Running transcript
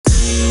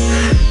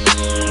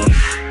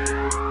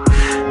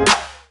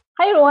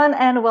everyone,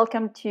 and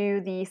welcome to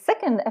the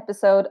second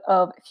episode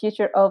of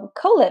Future of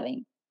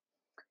Co-Living.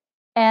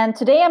 And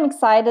today I'm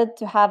excited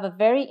to have a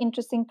very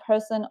interesting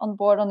person on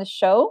board on the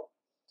show.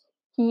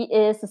 He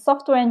is a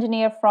software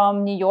engineer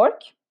from New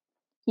York.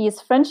 He is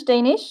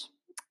French-Danish,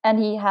 and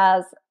he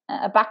has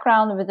a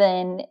background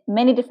within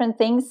many different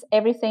things,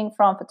 everything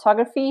from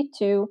photography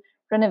to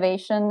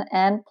renovation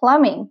and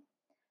plumbing.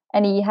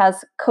 And he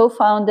has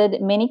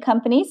co-founded many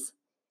companies,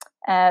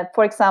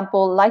 for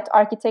example, Light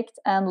Architect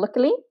and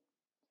Luckily.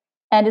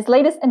 And his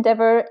latest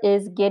endeavor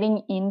is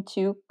getting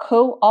into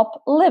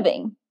co-op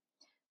living,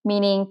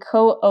 meaning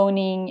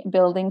co-owning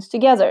buildings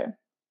together.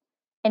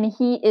 And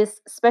he is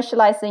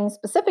specializing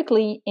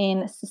specifically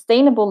in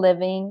sustainable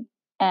living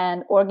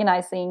and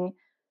organizing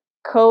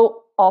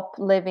co-op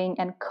living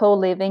and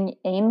co-living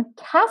in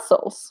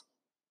castles.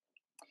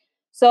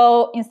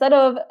 So instead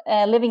of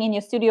living in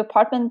your studio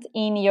apartment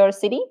in your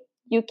city,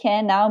 you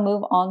can now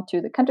move on to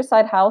the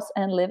countryside house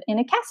and live in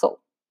a castle.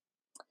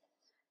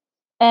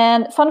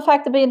 And fun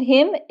fact about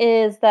him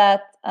is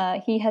that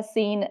he has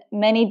seen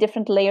many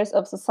different layers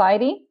of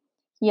society.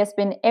 He has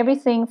been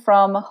everything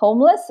from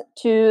homeless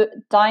to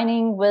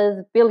dining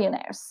with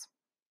billionaires.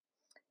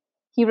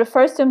 He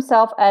refers to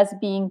himself as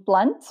being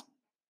blunt,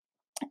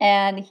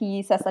 and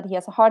he says that he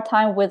has a hard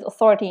time with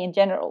authority in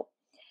general.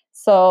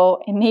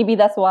 So maybe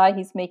that's why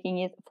he's making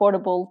it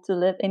affordable to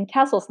live in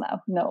castles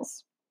now. Who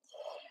knows?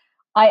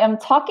 I am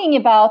talking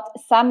about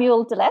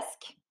Samuel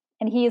Deleske,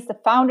 and he is the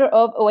founder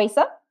of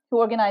Oasa, who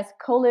organize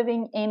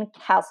co-living in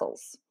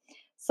castles.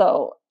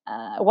 So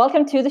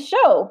welcome to the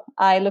show.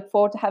 I look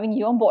forward to having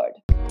you on board.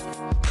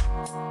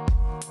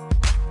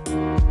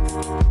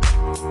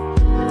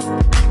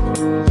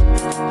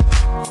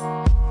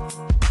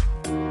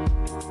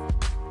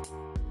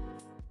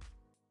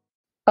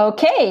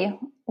 Okay,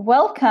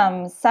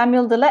 welcome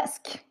Samuel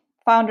Deleske,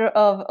 founder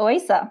of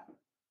Oasa.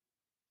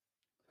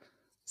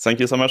 Thank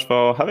you so much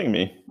for having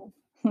me.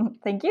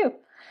 Thank you.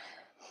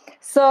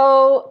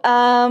 So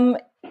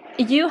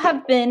you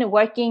have been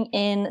working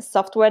in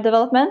software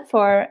development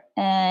for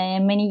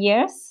many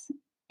years,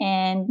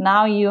 and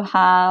now you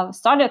have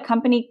started a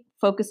company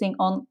focusing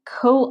on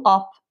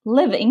co-op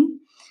living.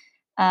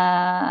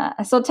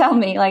 So tell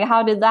me,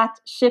 how did that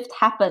shift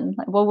happen?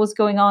 What was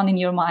going on in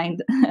your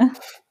mind?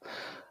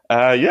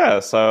 Like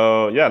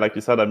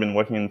you said, I've been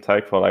working in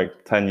tech for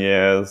 10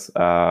 years,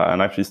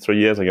 and actually 3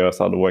 years ago, I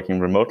started working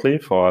remotely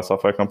for a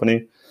software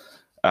company.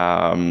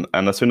 And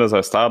as soon as I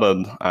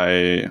started,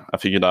 I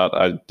figured out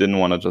I didn't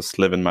want to just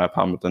live in my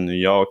apartment in New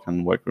York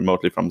and work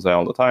remotely from there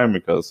all the time,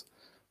 because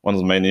one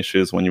of the main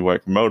issues when you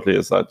work remotely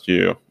is that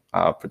you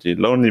are pretty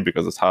lonely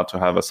because it's hard to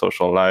have a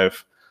social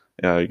life.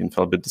 You can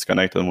feel a bit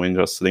disconnected when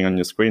you're just sitting on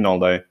your screen all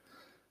day.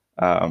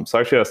 So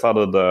actually I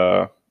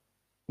started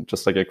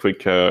just a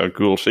quick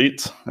Google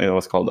Sheet. It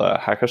was called a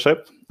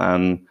Hackership.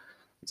 And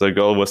the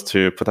goal was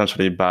to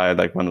potentially buy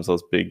one of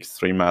those big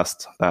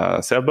 3-mast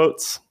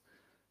sailboats.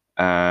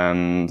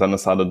 And then I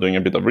started doing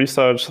a bit of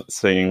research,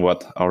 seeing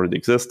what already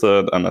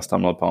existed, and I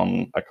stumbled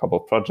upon a couple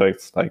of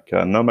projects like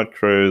Nomad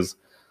Cruise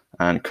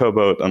and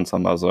Coboat and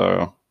some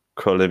other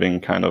co-living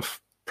kind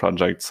of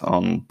projects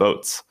on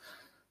boats.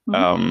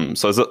 Mm-hmm.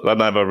 So that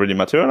never really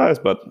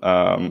materialized, but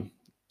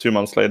 2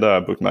 months later, I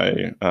booked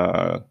my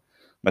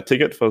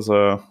ticket for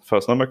the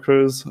first Nomad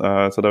Cruise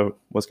that I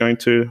was going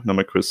to,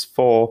 Nomad Cruise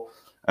 4.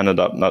 Ended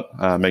up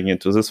not making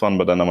it to this one,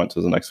 but then I went to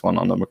the next one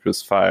on Nomad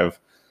Cruise 5.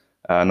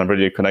 And I'm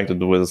really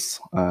connected with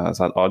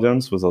that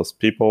audience, with those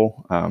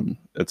people.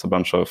 It's a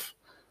bunch of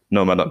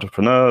nomad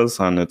entrepreneurs,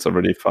 and it's a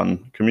really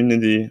fun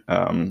community,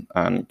 and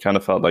kind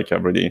of felt like I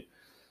really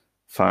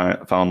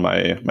found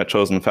my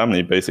chosen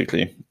family,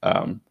 basically.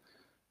 And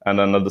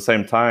then at the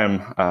same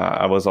time,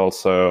 I was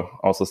also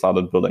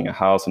started building a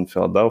house in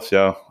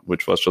Philadelphia,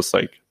 which was just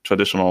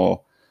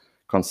traditional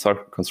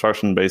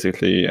construction,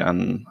 basically.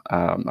 And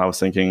I was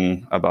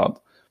thinking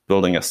about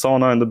building a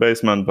sauna in the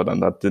basement, but then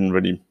that didn't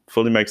really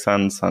fully make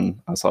sense.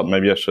 And I thought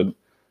maybe I should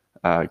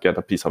get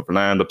a piece of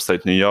land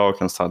upstate New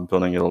York and start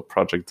building a little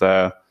project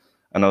there.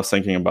 And I was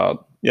thinking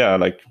about,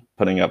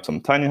 putting up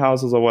some tiny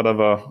houses or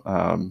whatever.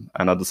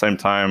 And at the same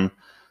time,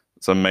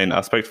 the main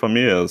aspect for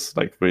me is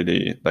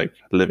really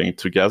living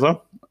together.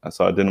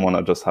 So I didn't want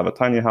to just have a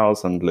tiny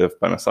house and live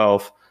by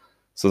myself.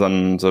 So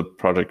then the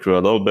project grew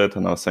a little bit,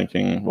 and I was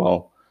thinking,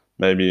 well,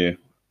 maybe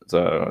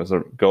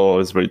the goal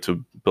is really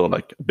to build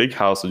a big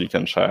house that you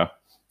can share.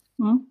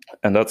 Mm.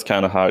 And that's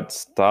kind of how it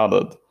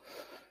started.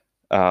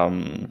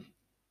 But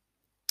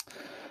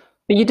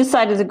you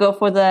decided to go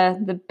for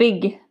the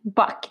big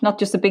buck, not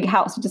just a big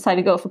house. You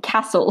decided to go for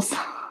castles.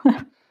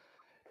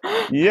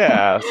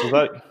 Yeah, so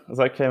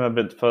that came a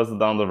bit further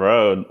down the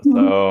road. Mm-hmm.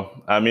 So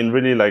I mean,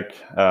 really,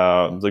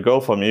 the goal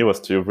for me was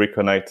to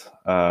reconnect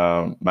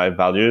my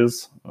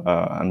values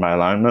and my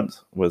alignment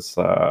with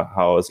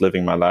how I was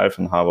living my life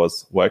and how I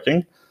was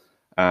working.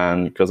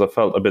 And because I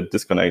felt a bit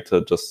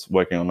disconnected, just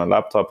working on a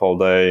laptop all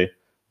day,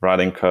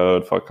 writing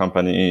code for a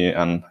company,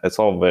 and it's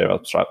all very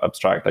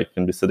abstract. You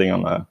can be sitting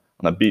on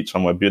a beach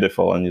somewhere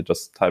beautiful, and you're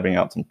just typing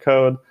out some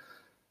code.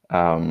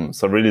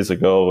 So really, the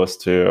goal was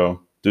to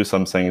do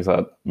some things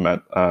that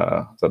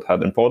that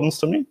had importance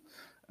to me.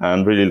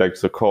 And really, like,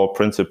 the core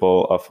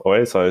principle of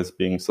Oasa is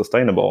being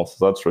sustainable.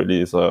 So that's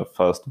really the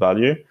first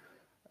value.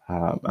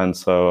 And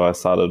so I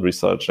started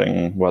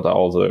researching what are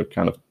all the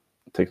kind of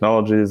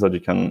technologies that you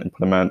can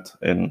implement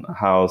in a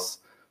house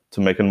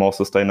to make it more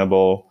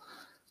sustainable.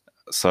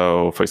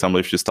 So, for example,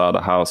 if you start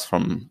a house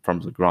from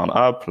the ground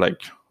up,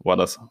 like, what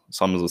are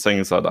some of the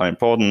things that are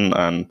important?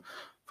 And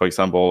for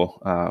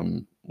example,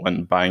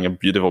 when buying a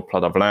beautiful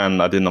plot of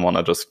land, I didn't want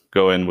to just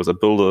go in with a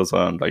bulldozer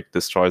and like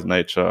destroy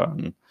nature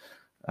and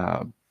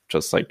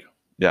just like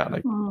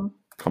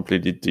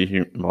completely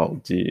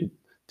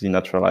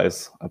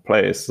denaturalize a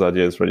place. The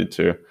idea is really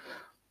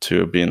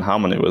to be in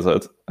harmony with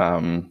it.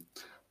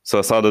 So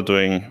I started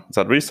doing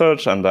that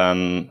research, and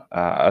then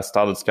I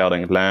started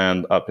scouting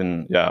land up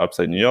in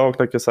upstate New York,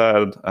 like you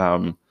said.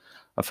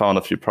 I found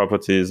a few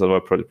properties that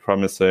were pretty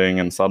promising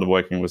and started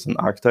working with an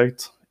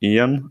architect,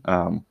 Ian,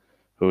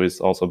 who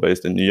is also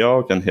based in New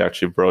York, and he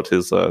actually wrote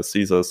his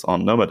thesis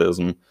on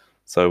nomadism.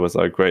 So it was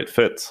a great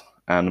fit.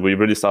 And we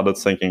really started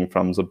thinking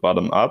from the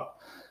bottom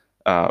up,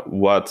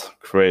 what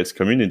creates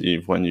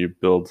community when you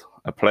build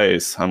a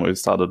place. And we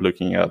started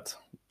looking at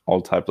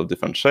all types of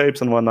different shapes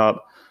and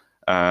whatnot.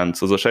 And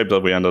so the shape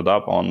that we ended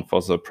up on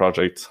for the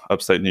project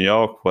upstate New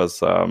York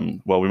was, we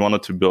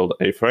wanted to build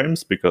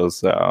A-frames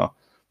because they are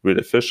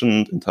really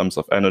efficient in terms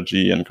of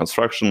energy and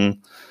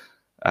construction.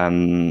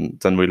 And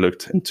then we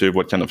looked into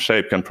what kind of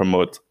shape can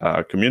promote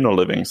communal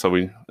living. So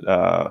we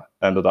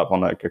ended up on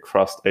like a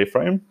crossed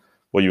A-frame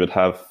where you would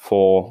have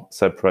 4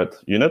 separate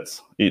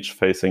units, each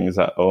facing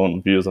their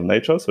own views of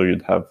nature. So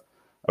you'd have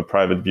a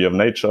private view of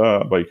nature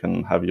where you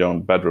can have your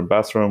own bedroom,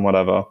 bathroom,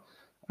 whatever.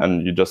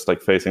 And you just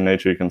like facing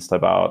nature, you can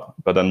step out.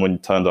 But then when you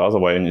turn the other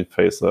way and you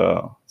face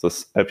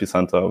this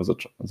epicenter of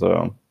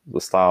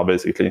the star,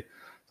 basically,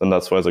 then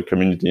that's where the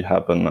community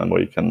happen and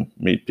where you can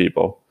meet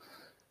people.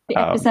 The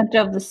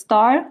epicenter of the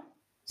star?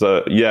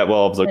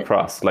 Of the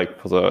cross, like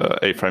for the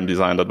A-frame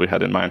design that we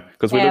had in mind.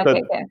 Because we looked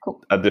at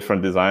a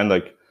different design,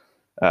 like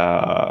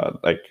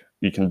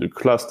you can do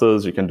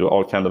clusters, you can do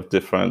all kind of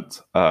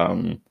different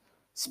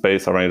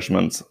space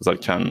arrangements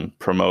that can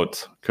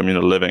promote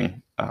communal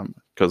living.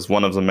 Because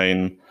one of the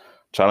main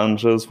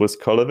challenges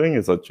with co-living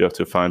is that you have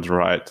to find the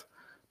right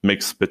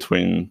mix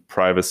between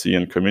privacy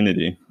and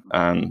community.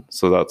 And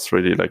so that's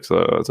really like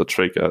the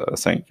trick, I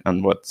think,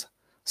 and what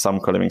some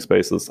co-living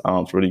spaces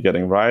aren't really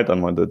getting right.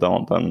 And when they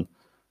don't, then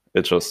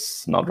it's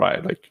just not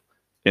right. Like,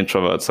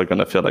 introverts are going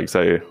to feel like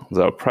they're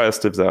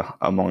oppressed if they're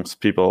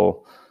amongst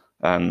people,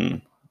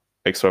 and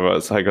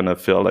extroverts are going to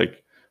feel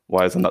like,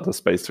 why isn't that the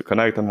space to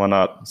connect and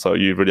whatnot? So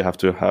you really have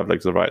to have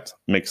like the right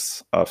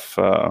mix of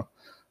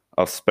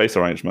space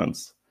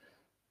arrangements.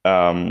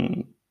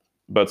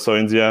 But so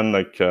in the end,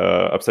 like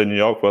upstate New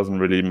York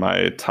wasn't really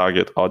my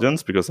target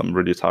audience because I'm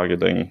really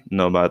targeting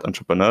nomad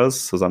entrepreneurs.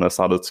 So then I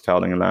started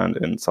scouting land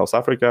in South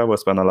Africa, where I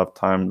spent a lot of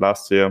time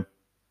last year.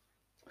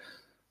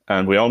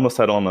 And we almost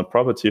had on a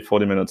property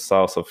 40 minutes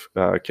south of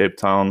Cape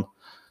Town,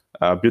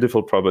 a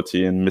beautiful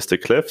property in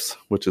Mystic Cliffs,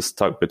 which is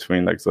stuck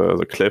between like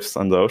the cliffs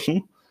and the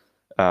ocean.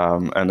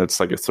 And it's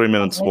like a 3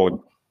 minutes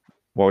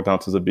walk down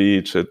to the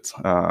beach.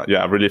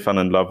 I really fell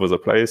in love with the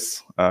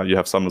place. You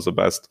have some of the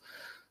best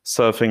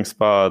surfing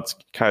spots,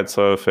 kite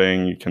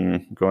surfing. You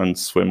can go and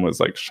swim with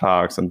like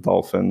sharks and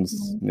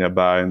dolphins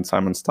nearby in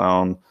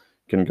Simonstown. You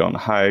can go on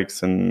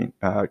hikes in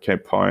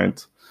Cape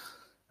Point.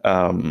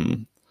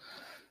 And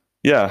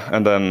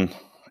then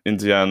in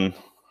the end,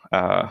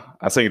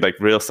 I think like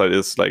real estate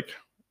is like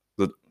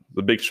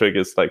the big trick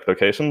is like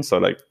location. So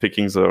like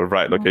picking the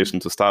right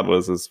location to start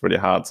with is really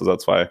hard. So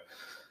that's why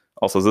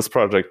also this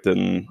project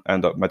didn't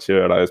end up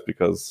materialize,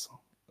 because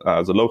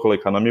the local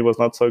economy was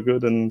not so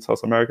good in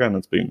South America, and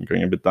it's been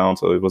going a bit down,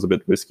 so it was a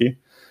bit risky.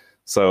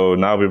 So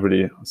now we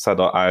really set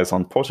our eyes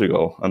on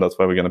Portugal, and that's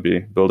where we're going to be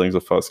building the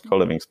first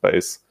co-living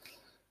space.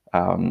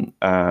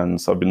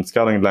 And so I've been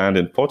scouting land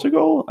in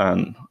Portugal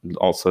and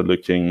also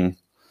looking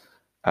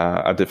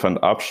at different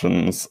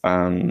options.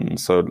 And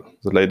so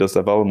the latest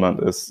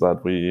development is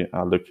that we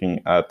are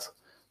looking at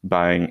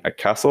buying a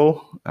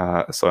castle,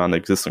 so an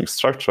existing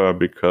structure,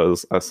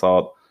 because I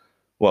thought,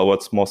 well,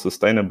 what's more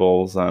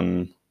sustainable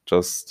than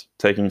just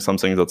taking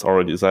something that's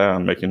already there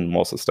and making it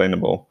more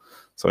sustainable?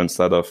 So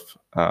instead of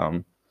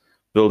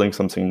building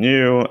something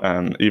new,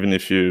 and even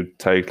if you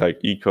take like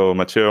eco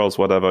materials,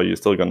 whatever, you're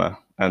still gonna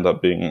end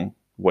up being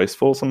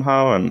wasteful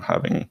somehow and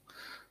having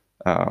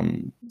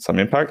some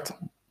impact.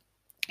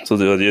 So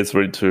the idea is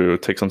really to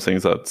take something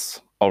that's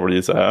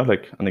already there,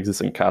 like an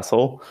existing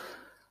castle,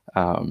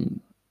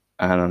 and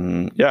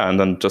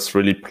then just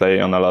really play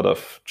on a lot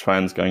of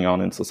trends going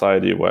on in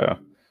society, where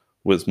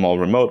with more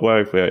remote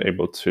work, we're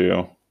able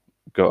to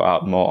go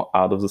out more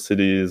out of the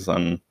cities,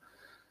 and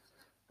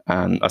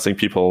I think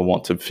people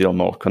want to feel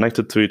more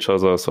connected to each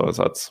other. So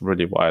that's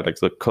really why, like,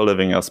 the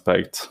co-living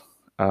aspect.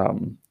 I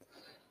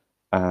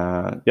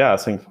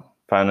think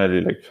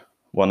finally, like,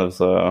 one of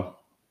the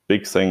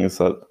big things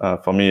that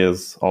for me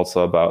is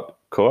also about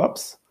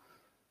co-ops.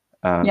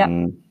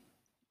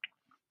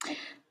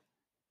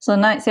 So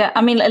nice. Yeah.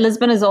 I mean,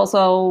 Lisbon is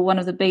also one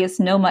of the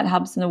biggest nomad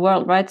hubs in the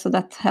world, right? So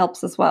that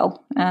helps as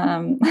well.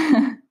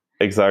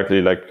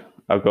 Exactly. Like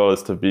our goal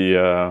is to be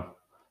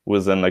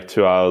within like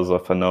 2 hours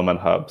of a nomad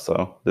hub.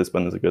 So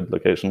Lisbon is a good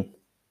location.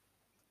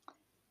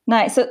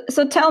 Nice.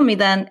 So tell me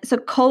then, so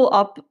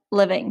co-op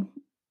living,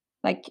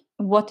 like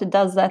what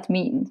does that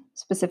mean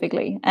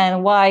specifically?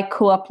 And why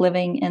co-op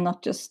living and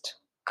not just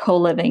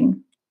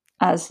co-living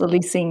as a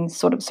leasing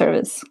sort of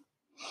service?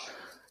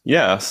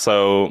 Yeah.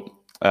 So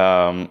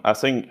I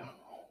think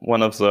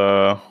one of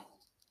the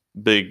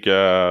big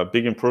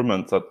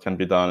improvements that can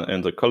be done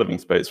in the co-living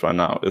space right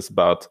now is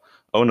about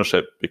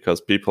ownership,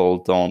 because people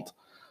don't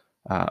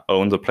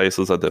own the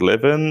places that they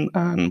live in,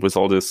 and with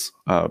all this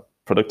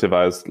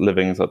productivized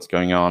living that's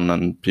going on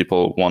and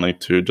people wanting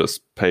to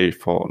just pay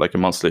for like a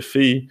monthly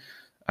fee,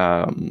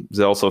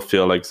 they also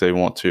feel like they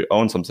want to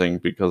own something,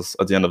 because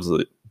at the end of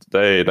the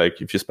day,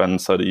 like if you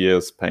spend 30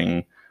 years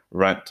paying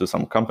rent to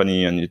some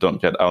company and you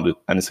don't get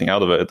anything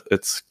out of it,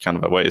 it's kind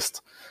of a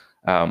waste.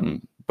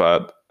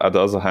 But on the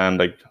other hand,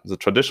 like the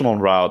traditional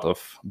route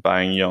of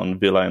buying your own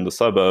villa in the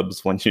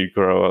suburbs when you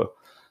grow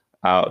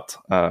out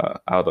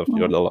of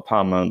your little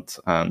apartment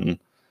and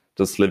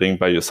just living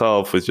by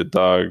yourself with your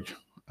dog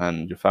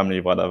and your family,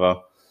 whatever.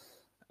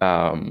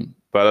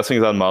 But I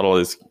think that model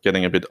is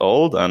getting a bit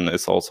old, and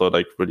it's also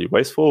like really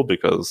wasteful,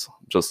 because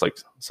just like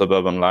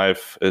suburban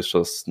life is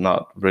just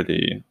not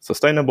really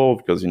sustainable,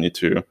 because you need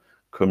to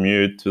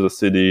commute to the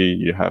city,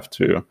 you have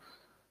to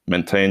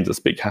maintain this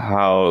big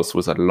house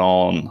with a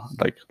lawn.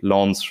 Like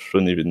lawns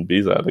shouldn't even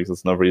be there. Like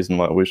there's no reason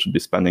why we should be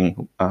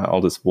spending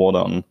all this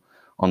water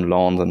on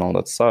lawns and all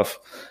that stuff.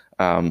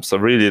 So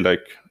really,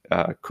 like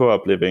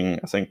co-op living,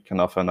 I think, can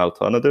offer an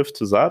alternative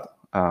to that,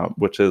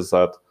 which is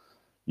that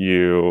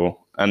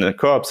and the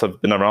co-ops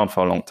have been around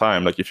for a long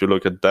time. Like if you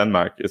look at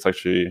Denmark, it's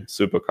actually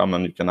super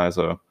common. You can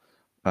either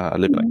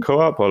live in a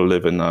co-op or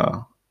live in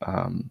a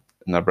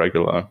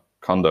regular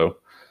condo.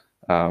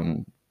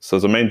 So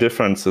the main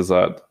difference is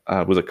that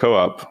with a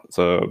co-op,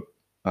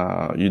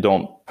 you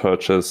don't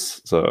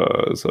purchase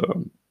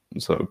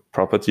the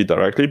property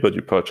directly, but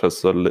you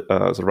purchase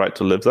the right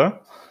to live there.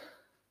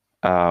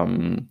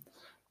 And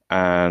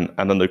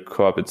then the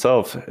co-op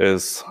itself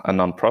is a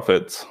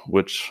non-profit,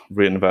 which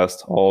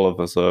reinvests all of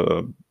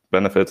the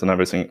benefits and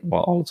everything,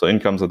 well, all the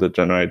incomes that it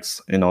generates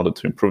in order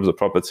to improve the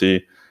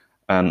property,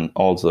 and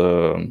all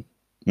the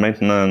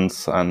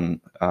maintenance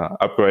and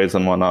upgrades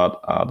and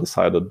whatnot are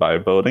decided by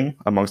voting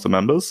amongst the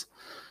members.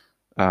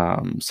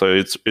 So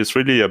it's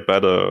really a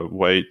better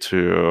way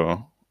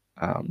to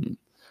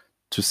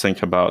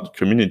think about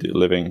community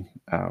living,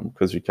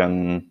 because you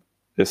can.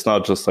 It's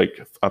not just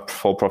like a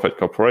for-profit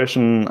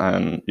corporation,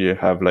 and you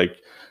have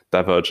like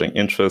diverging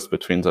interests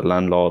between the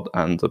landlord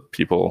and the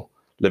people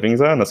living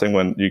there. And I think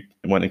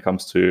when it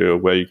comes to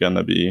where you're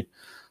gonna be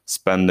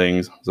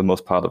spending the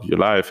most part of your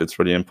life, it's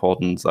really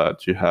important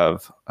that you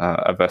have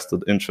a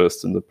vested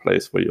interest in the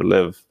place where you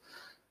live.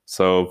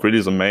 So really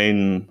the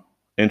main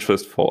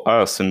interest for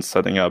us in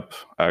setting up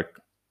a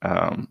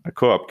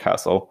co-op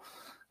castle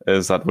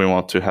is that we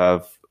want to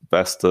have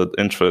vested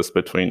interest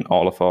between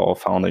all of our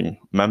founding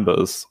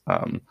members.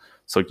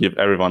 So give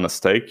everyone a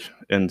stake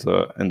in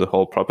the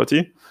whole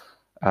property,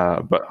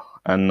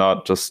 and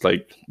not just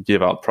like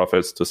give out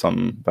profits to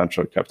some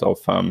venture capital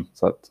firm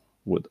that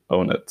would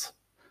own it.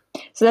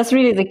 So that's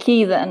really the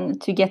key then,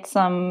 to get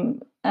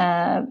some,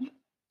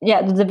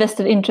 the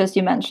vested interest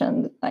you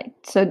mentioned. Like,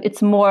 so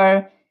it's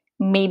more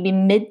maybe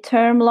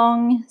mid-term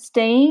long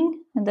staying,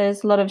 and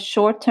there's a lot of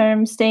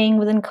short-term staying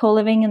within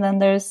co-living, and then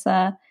there's,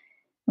 I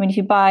mean, if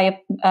you buy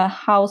a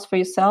house for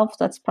yourself,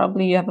 that's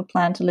probably you have a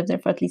plan to live there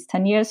for at least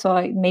 10 years.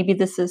 So maybe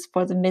this is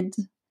for the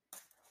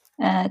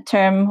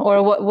mid-term,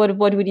 or what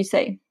would you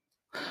say?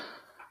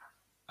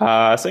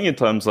 I think in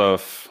terms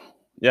of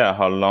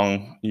how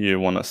long you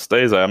want to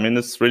stay there, I mean,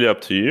 it's really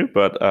up to you.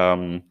 But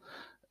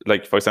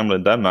like for example,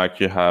 in Denmark,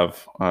 you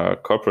have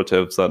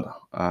cooperatives that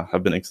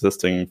have been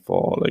existing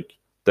for like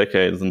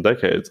decades and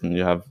decades, and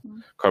you have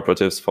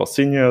cooperatives for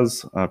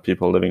seniors,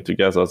 people living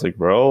together as they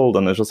grow old,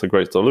 and it's just a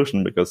great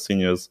solution, because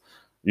seniors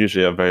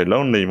usually are very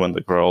lonely when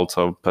they grow old.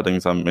 So putting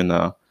them in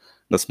a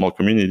small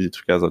community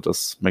together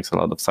just makes a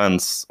lot of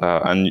sense.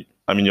 And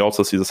I mean, you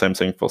also see the same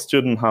thing for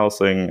student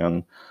housing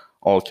and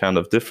all kind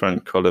of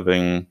different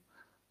co-living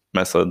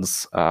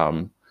methods.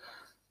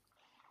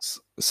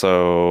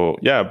 So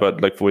yeah,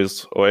 but like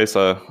with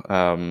Oasa,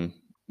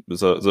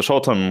 the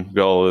short-term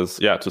goal is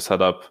to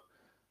set up.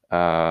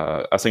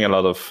 I think a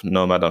lot of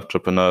nomad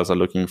entrepreneurs are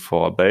looking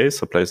for a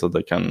base, a place that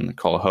they can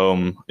call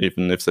home,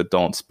 even if they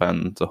don't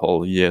spend the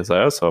whole year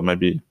there. So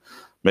maybe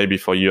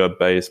for you, a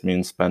base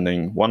means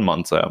spending 1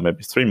 month there,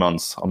 maybe 3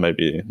 months, or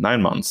maybe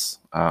 9 months.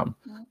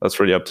 That's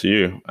really up to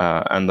you.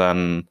 And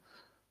then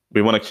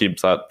we want to keep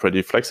that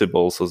pretty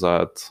flexible, so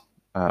that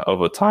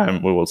over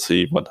time we will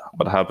see what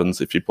happens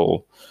if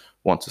people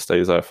want to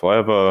stay there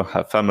forever,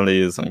 have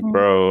families, and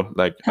grow.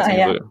 Like I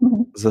think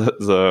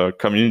the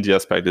community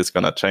aspect is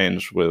going to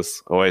change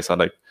with Oasa.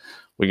 Like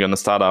we're going to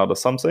start out as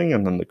something,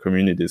 and then the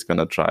community is going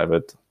to drive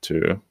it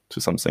to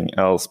something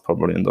else,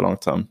 probably in the long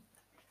term.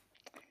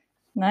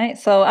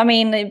 Nice. So, I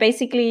mean,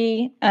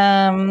 basically,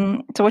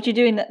 so what you're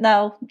doing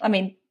now, I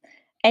mean,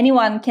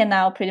 anyone can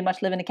now pretty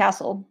much live in a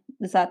castle.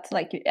 Is that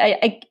like,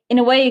 in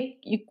a way,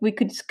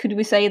 could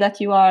we say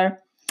that you are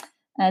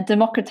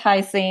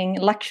democratizing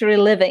luxury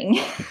living?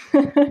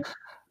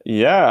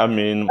 Yeah, I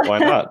mean, why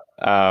not?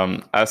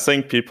 I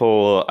think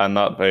people are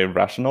not very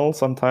rational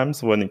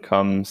sometimes when it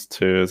comes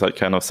to that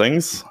kind of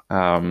things.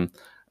 And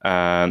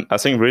I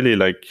think really,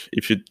 like,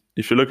 if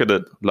you look at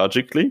it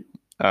logically,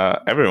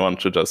 everyone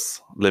should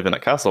just live in a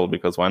castle,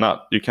 because why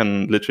not? You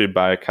can literally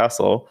buy a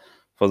castle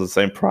for the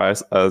same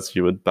price as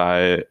you would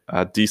buy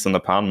a decent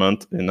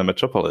apartment in a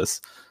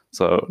metropolis.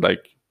 So,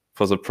 like,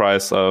 for the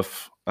price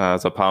of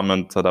the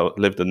apartment that I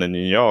lived in New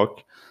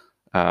York,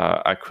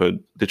 I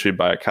could literally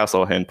buy a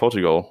castle here in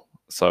Portugal.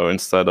 So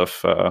instead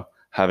of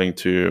having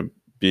to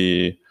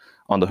be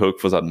on the hook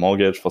for that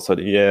mortgage for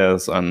 30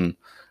 years and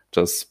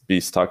just be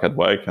stuck at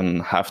work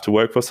and have to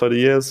work for 30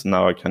 years,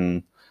 now I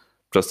can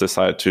just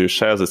decide to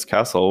share this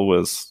castle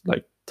with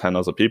like 10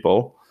 other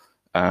people.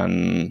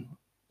 And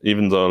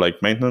even though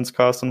like maintenance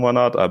costs and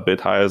whatnot are a bit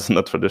higher than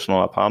a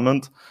traditional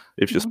apartment,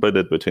 if you split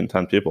it between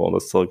 10 people,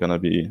 it's still going to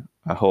be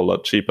a whole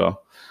lot cheaper.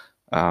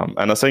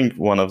 And I think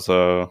one of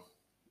the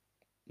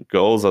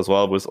goals as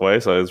well with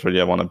Oasis is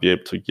really I want to be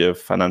able to give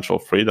financial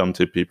freedom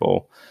to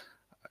people,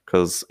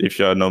 because if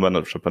you're a nomad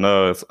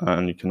entrepreneur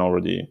and you can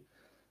already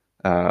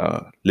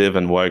live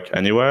and work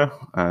anywhere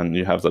and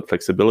you have that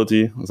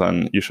flexibility,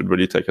 then you should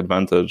really take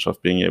advantage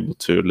of being able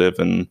to live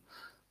in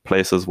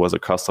places where the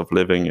cost of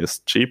living is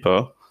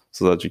cheaper,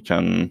 so that you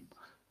can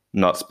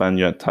not spend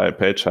your entire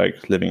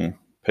paycheck living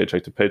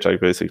paycheck to paycheck,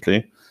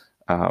 basically.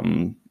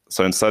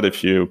 So instead,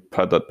 if you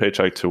put that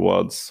paycheck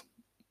towards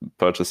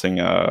purchasing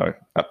a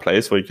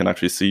place where you can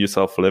actually see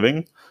yourself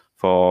living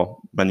for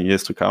many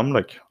years to come,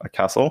 like a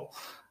castle,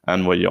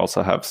 and where you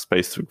also have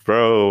space to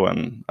grow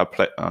and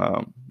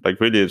like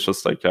really it's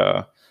just like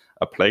a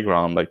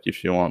playground. Like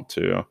if you want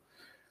to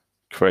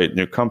create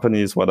new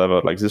companies, whatever,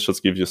 like this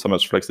just gives you so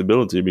much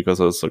flexibility, because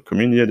there's a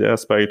community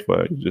aspect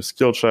where you do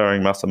skill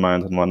sharing,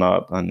 mastermind and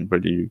whatnot, and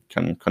really you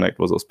can connect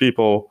with those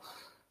people.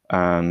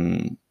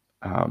 And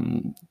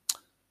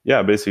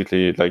yeah,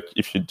 basically, like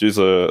if you do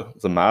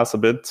the math a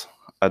bit,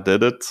 I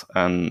did it,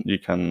 and you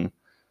can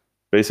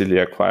basically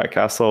acquire a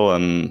castle,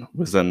 and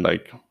within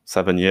like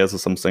 7 years or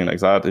something like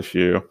that, if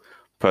you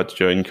put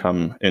your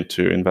income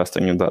into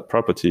investing in that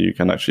property, you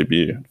can actually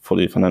be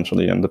fully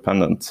financially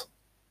independent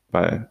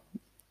by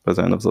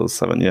the end of those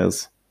 7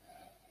 years.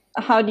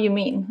 How do you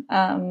mean?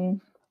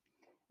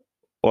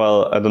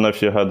 Well, I don't know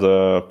if you heard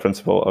the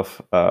principle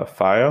of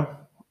FIRE,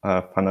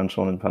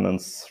 financial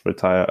independence,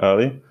 retire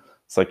early.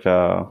 It's like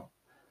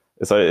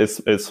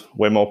it's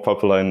way more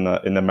popular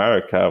in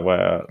America,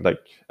 where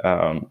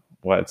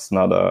where it's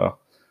not a,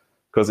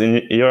 because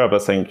in Europe I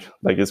think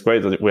like it's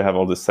great that we have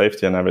all this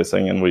safety and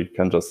everything, and we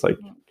can just like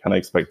kind of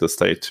expect the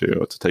state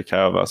to take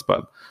care of us.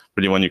 But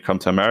really, when you come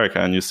to America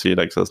and you see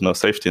like there's no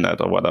safety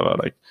net or whatever,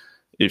 like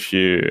if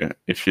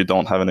you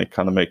don't have an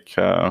economic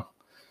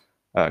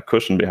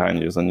cushion behind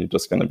you, then you're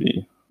just going to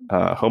be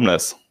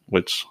homeless,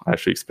 which I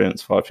actually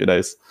experienced for a few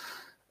days.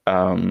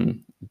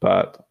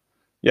 But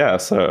yeah,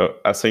 so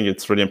I think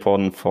it's really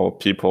important for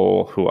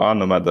people who are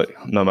nomad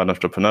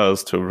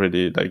entrepreneurs to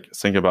really like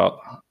think about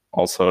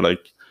also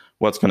like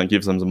what's going to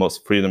give them the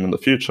most freedom in the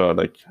future.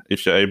 Like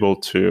if you're able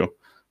to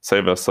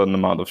save a certain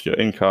amount of your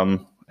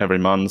income every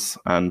month,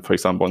 and for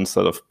example,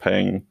 instead of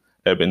paying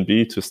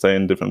Airbnb to stay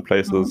in different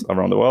places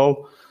around the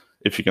world,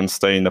 if you can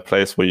stay in a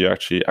place where you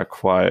actually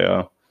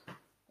acquire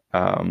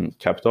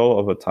capital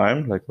over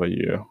time, like where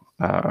you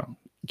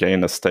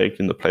gain a stake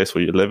in the place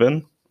where you live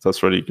in,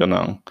 that's really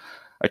gonna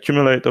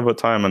accumulate over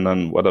time, and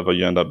then whatever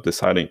you end up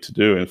deciding to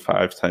do in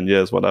 5-10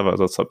 years, whatever,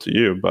 that's up to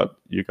you, but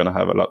you're gonna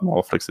have a lot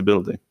more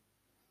flexibility.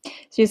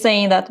 So you're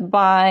saying that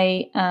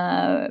by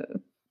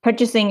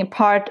purchasing a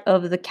part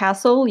of the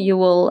castle, you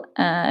will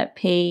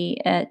pay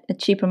a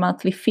cheaper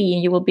monthly fee,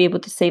 and you will be able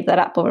to save that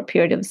up over a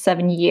period of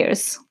 7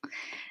 years,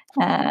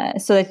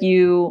 so that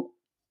you,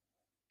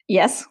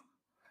 yes.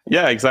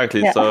 Yeah,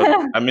 exactly. Yeah.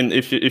 So I mean,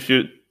 if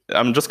you,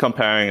 I'm just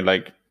comparing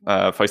like,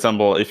 for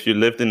example, if you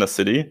lived in a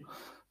city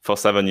for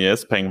 7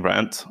 years paying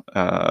rent,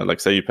 like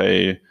say you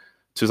pay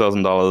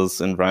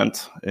 $2,000 in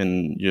rent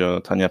in your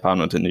tiny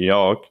apartment in New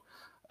York,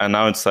 and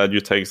now instead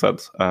you take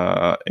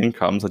that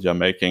income that you're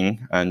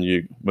making and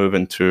you move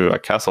into a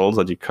castle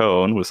that you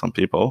co-own with some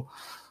people,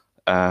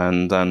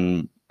 and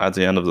then at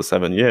the end of the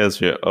 7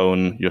 years you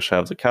own your share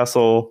of the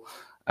castle,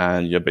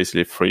 and you're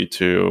basically free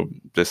to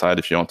decide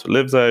if you want to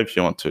live there, if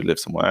you want to live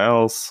somewhere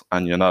else,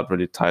 and you're not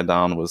really tied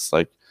down with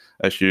like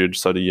a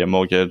huge 30-year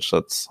mortgage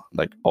that's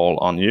like all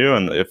on you.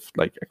 And if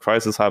like a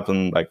crisis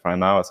happened, like right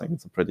now, I think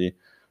it's a pretty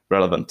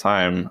relevant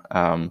time.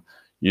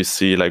 You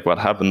see like what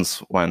happens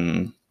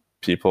when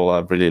people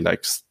are really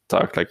like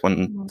stuck, like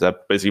when they're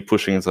basically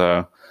pushing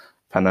the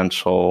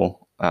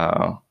financial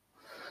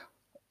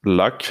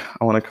luck,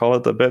 I want to call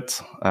it a bit.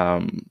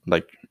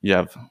 Like you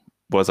have,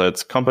 whether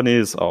it's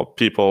companies or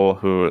people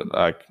who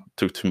like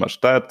took too much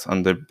debt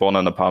and they bought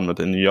an apartment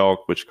in New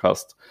York which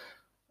cost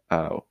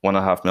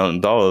 $1.5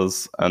 million,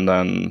 and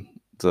then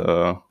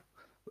the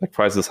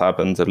crisis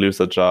happens, they lose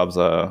their jobs,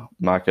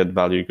 market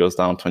value goes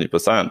down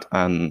 20%,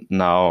 and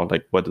now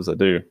what do they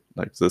do?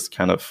 This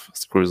kind of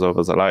screws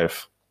over their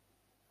life.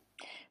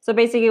 So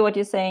basically what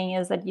you're saying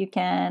is that you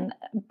can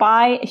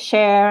buy a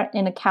share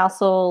in a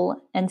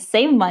castle and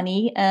save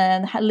money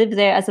and live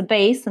there as a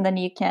base, and then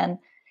you can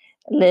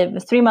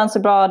live 3 months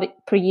abroad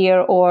per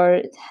year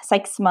or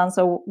 6 months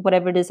or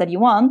whatever it is that you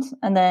want,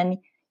 and then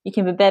you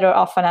can be better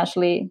off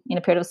financially in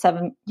a period of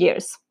 7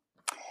 years.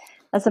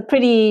 That's a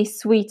pretty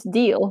sweet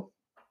deal.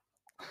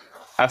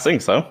 I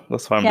think so.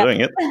 That's why I'm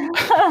doing it.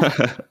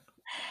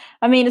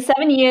 I mean,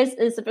 7 years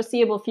is a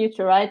foreseeable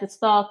future, right?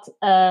 It's not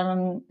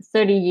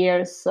 30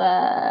 years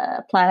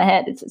plan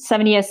ahead. It's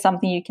 7 years,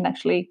 something you can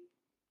actually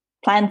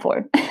plan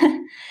for.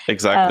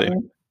 Exactly.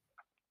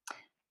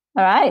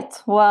 All right.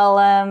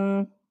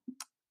 Well,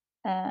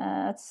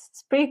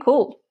 it's pretty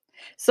cool.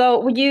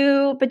 So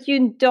but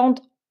you don't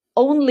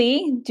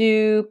only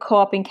do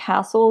co-op in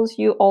castles.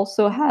 You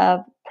also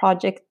have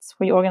projects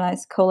where you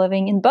organize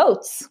co-living in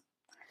boats.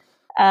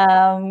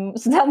 So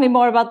tell me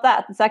more about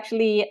that. It's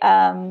actually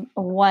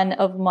one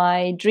of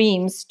my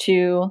dreams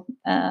to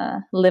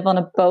live on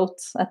a boat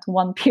at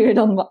one period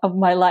of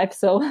my life.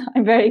 So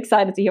I'm very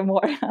excited to hear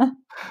more.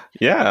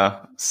 Yeah.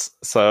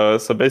 So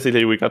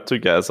basically we got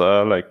together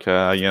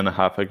a year and a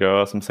half ago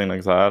or something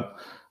like that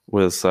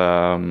with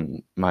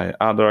my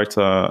art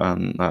director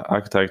and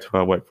architect who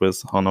I worked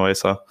with on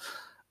Oasa.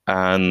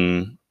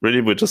 And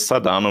really we just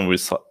sat down and we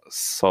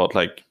thought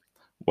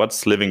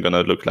what's living going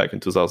to look like in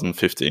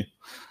 2050?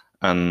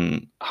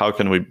 And how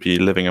can we be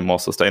living a more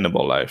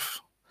sustainable life?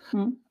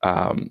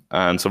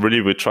 And so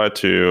really we try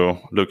to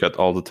look at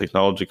all the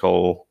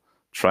technological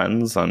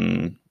trends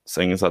and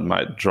things that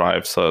might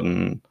drive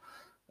certain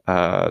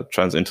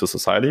trends into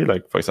society,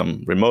 for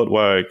example, remote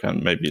work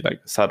and maybe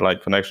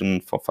satellite connection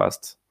for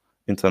fast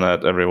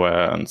internet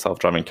everywhere and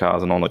self-driving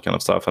cars and all that kind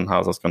of stuff, and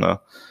how that's going to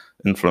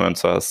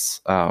influence us.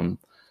 And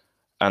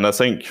I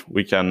think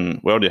we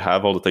already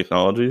have all the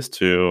technologies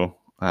to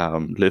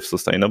live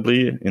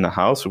sustainably in a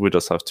house. We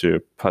just have to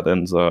put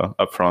in the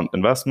upfront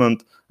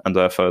investment and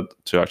the effort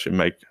to actually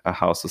make a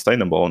house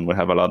sustainable. And we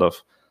have a lot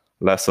of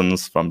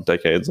lessons from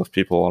decades of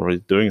people already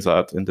doing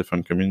that in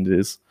different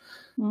communities.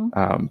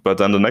 But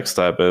then the next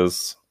step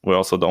is we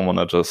also don't want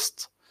to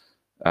just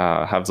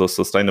have those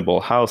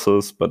sustainable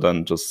houses, but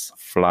then just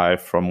fly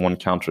from one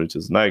country to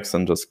the next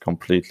and just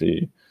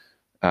completely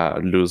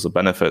lose the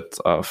benefit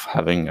of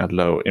having a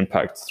low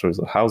impact through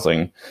the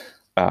housing.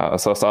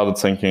 So I started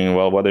thinking,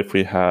 well, what if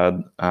we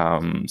had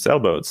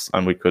sailboats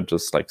and we could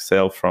just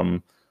sail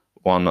from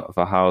one of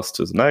a house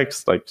to the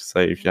next?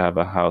 Say if you have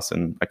a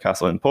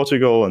castle in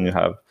Portugal and you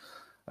have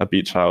a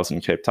beach house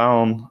in Cape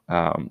Town,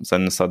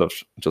 then instead of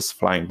just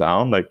flying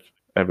down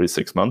every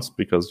 6 months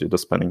because you're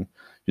just spending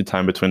your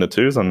time between the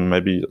two, and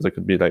maybe there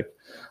could be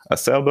a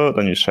sailboat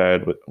and you share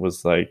it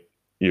with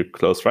your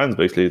close friends,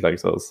 basically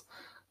those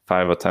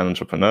 5 or 10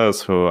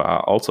 entrepreneurs who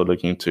are also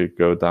looking to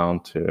go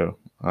down to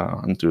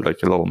and do a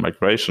little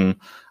migration.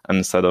 And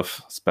instead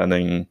of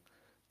spending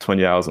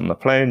 20 hours on the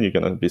plane, you're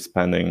going to be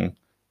spending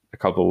a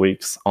couple of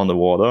weeks on the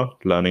water,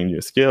 learning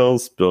new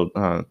skills,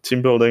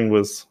 team building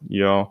with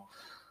your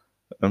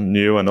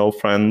new and old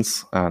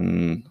friends.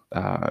 And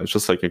it's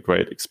just a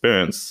great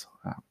experience.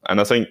 And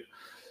I think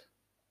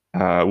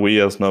we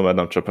as nomad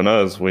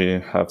entrepreneurs, we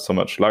have so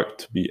much luck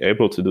to be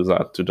able to do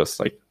that, to just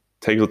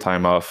take the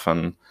time off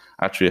and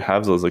actually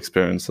have those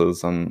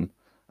experiences. And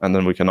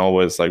then we can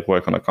always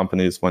work on our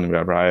companies when we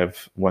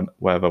arrive,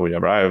 wherever we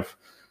arrive.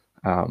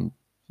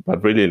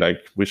 But really,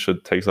 we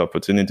should take the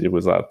opportunity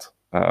with that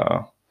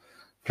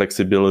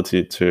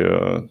flexibility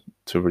to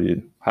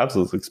really have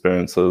those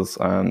experiences.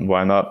 And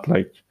why not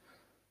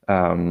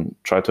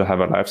try to have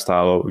a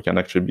lifestyle where we can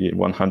actually be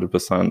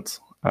 100%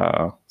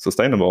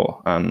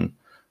 sustainable and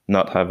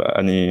not have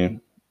any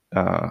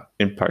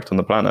impact on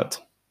the planet.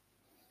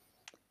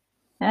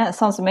 Yeah, it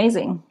sounds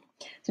amazing.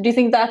 So do you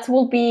think that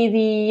will be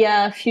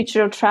the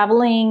future of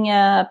traveling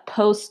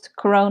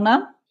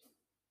post-corona?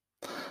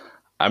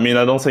 I mean,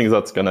 I don't think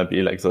that's going to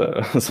be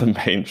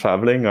the main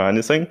traveling or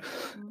anything.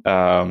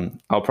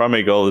 Our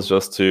primary goal is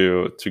just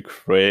to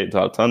create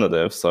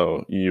alternatives.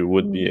 So you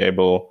would be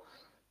able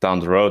down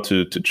the road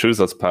to choose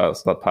that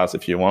path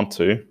if you want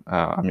to.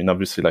 I mean,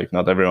 obviously,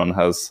 not everyone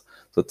has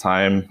the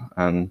time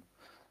and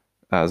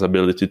the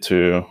ability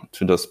to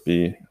just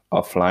be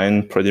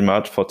offline pretty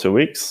much for 2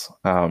 weeks.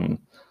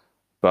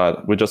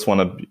 But we just want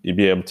to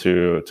be able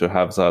to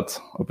have that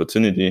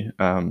opportunity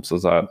so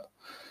that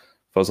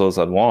for those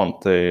that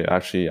want, they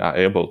actually are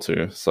able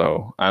to.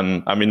 So,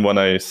 and I mean, when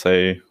I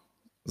say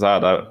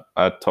that,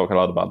 I talk a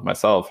lot about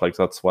myself.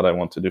 That's what I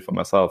want to do for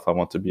myself. I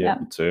want to be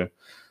able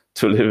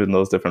to live in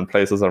those different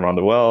places around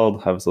the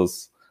world, have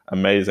those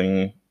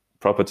amazing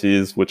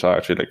properties which are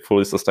actually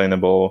fully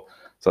sustainable,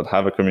 that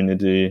have a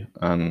community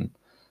and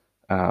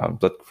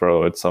that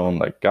grow its own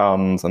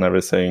gardens and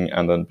everything,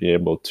 and then be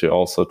able to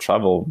also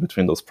travel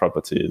between those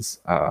properties.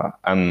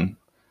 And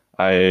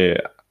I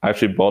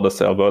actually bought a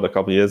sailboat a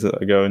couple of years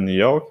ago in New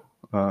York.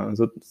 Is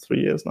it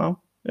 3 years now?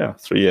 yeah,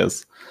 3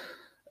 years.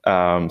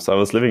 So I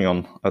was living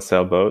on a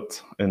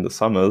sailboat in the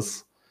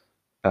summers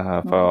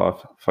for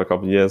a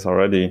couple of years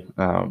already,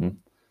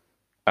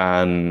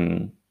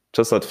 and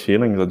just that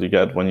feeling that you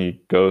get when you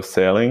go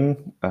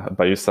sailing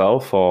by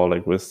yourself or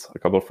like with a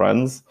couple of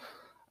friends,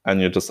 and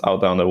you're just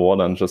out there on the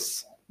water and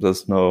just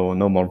there's no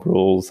more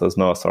rules, there's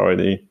no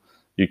authority.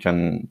 You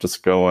can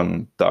just go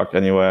and dock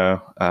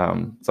anywhere.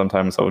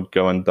 Sometimes I would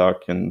go and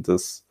dock in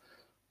this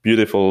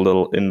beautiful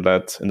little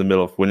inlet in the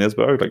middle of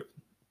Williamsburg, like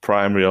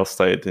prime real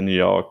estate in New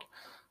York.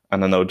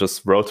 And then I would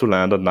just row to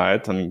land at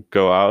night and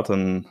go out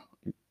and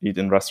eat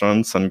in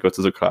restaurants and go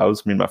to the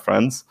clubs, meet my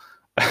friends.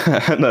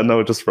 And then I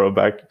would just row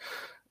back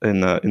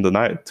in the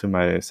night to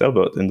my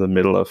sailboat in the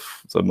middle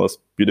of the most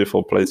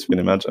beautiful place you can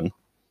imagine.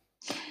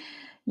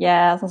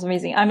 Yeah, sounds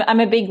amazing. I'm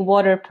a big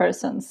water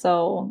person,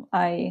 so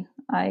I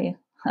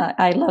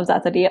love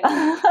that idea.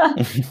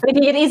 But if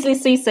you get easily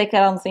seasick, I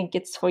don't think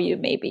it's for you,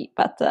 maybe.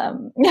 But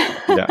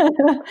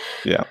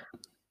yeah.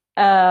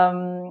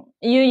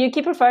 You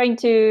keep referring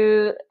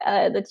to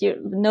that you're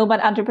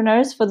nomad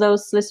entrepreneurs. For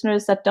those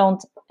listeners that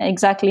don't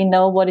exactly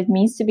know what it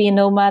means to be a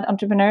nomad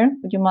entrepreneur,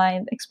 would you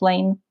mind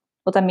explain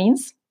what that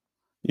means?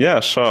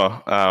 Yeah,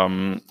 sure.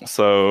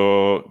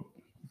 So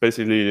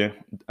basically,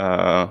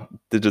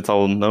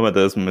 digital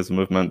nomadism is a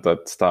movement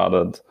that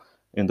started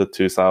in the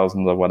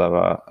 2000s or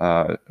whatever.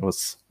 It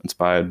was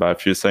inspired by a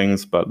few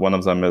things, but one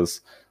of them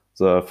is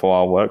the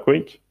 4-hour work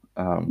week.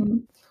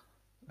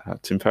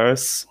 Tim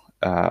Ferriss.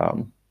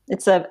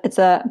 It's a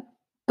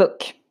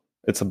book.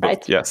 It's a book,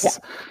 right? yes.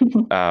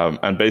 Yeah.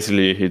 And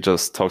basically, he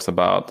just talks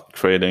about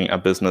creating a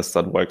business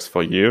that works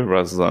for you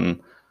rather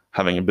than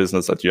having a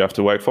business that you have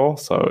to work for.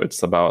 So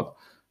it's about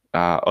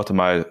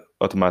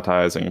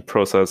automatizing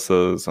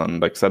processes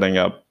and like setting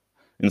up,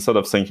 instead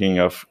of thinking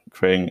of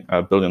creating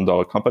a $1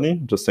 billion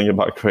company, just think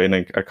about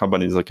creating a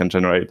company that can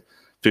generate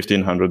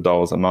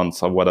 $1,500 a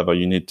month or whatever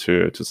you need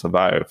to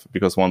survive.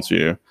 Because once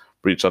you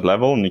reach that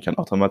level and you can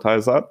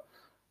automatize that,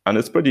 and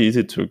it's pretty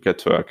easy to get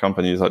to a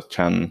company that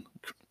can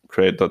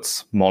create that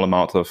small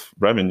amount of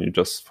revenue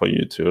just for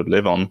you to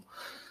live on.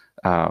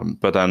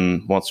 But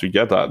then once you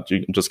get that,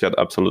 you can just get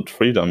absolute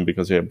freedom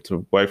because you're able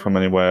to work from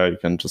anywhere. You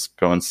can just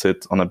go and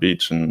sit on a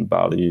beach in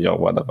Bali or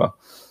whatever.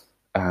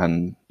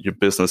 And your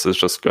business is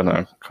just going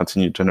to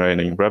continue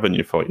generating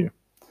revenue for you.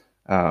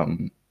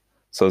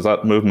 So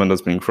that movement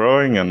has been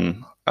growing.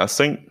 And I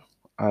think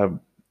I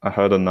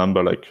heard a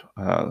number like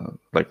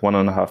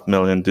 1.5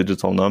 million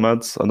digital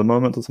nomads at the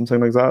moment or something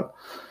like that.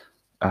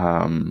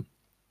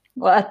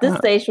 Well, at this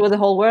stage, with the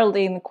whole world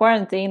in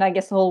quarantine, I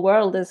guess the whole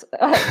world is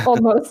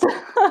almost.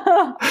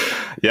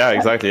 Yeah,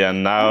 exactly.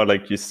 And now,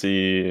 like you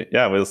see,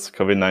 with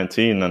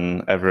COVID-19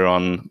 and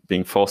everyone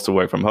being forced to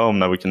work from home,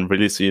 now we can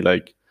really see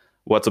like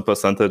what's a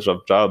percentage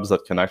of jobs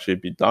that can actually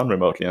be done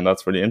remotely. And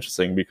that's really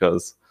interesting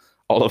because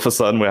all of a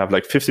sudden we have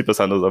like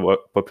 50% of the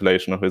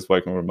population who is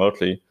working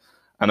remotely.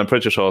 And I'm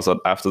pretty sure that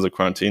after the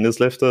quarantine is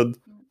lifted,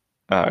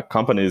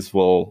 companies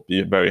will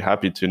be very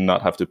happy to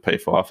not have to pay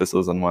for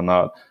offices and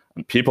whatnot.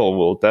 And people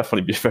will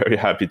definitely be very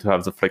happy to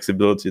have the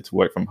flexibility to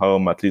work from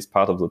home at least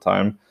part of the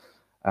time.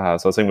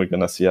 So I think we're going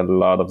to see a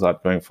lot of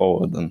that going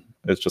forward, and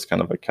it's just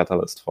kind of a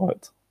catalyst for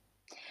it.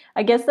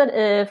 I guess that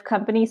if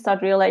companies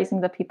start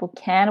realizing that people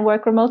can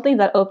work remotely,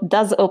 that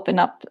does open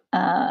up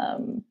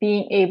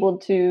being able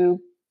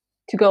to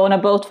go on a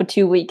boat for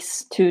 2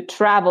 weeks, to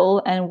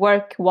travel and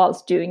work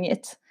whilst doing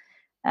it,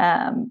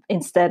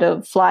 instead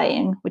of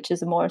flying, which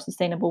is a more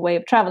sustainable way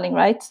of traveling,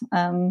 right?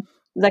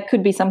 That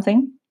could be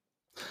something.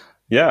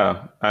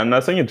 Yeah, and I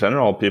think in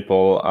general,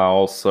 people are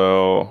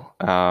also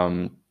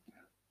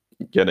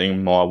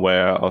getting more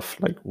aware of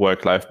like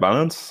work-life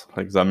balance,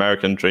 like the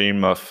American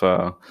dream of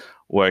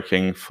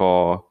working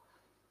 40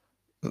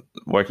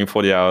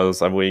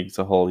 hours a week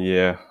the whole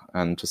year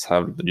and just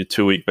have your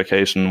 2-week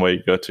vacation where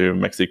you go to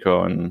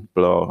Mexico and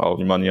blow all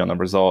your money on a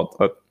resort.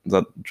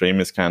 That dream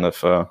is kind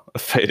of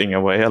fading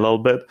away a little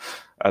bit.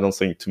 I don't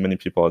think too many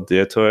people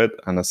adhere to it,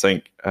 and I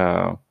think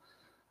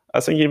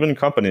even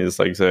companies,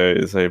 like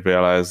they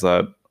realize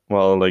that,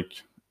 well,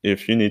 like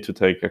if you need to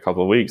take a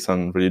couple of weeks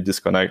and really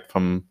disconnect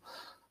from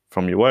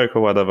your work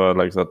or whatever,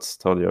 like that's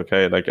totally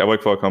okay. Like I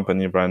work for a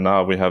company right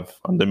now, we have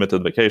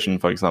unlimited vacation,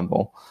 for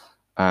example.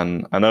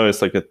 And I know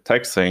it's like a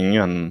tech thing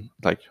and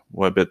like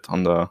we're a bit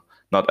on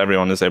not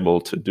everyone is able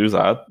to do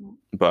that,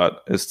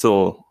 but it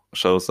still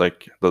shows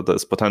like that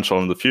there's potential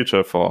in the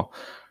future for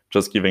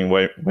just giving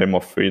way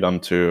more freedom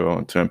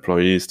to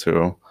employees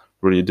to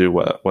really do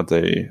what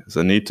they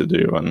need to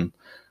do and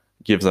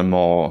give them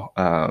more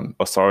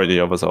authority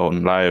over their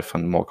own life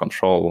and more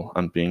control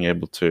and being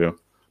able to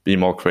be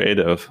more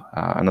creative.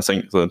 And I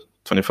think the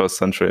 21st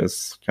century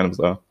is kind of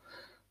the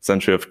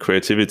century of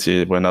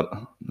creativity. We're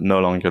no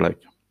longer like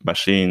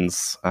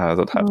machines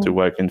that have to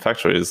work in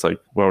factories. Like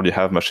we already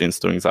have machines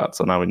doing that.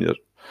 So now we need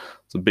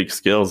the big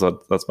skills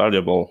that's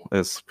valuable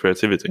is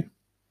creativity.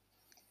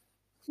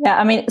 Yeah,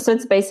 I mean, so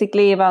it's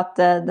basically about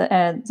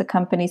the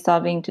company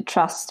starting to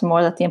trust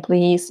more that the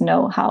employees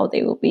know how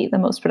they will be the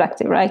most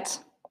productive, right?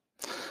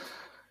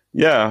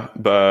 Yeah,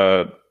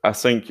 but I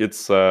think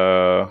it's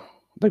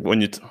like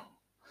when you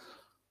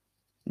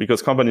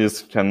because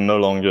companies can no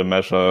longer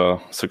measure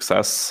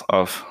success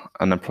of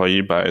an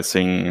employee by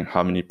seeing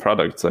how many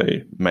products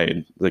they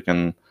made. They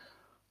can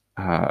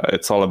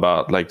it's all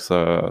about like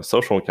the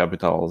social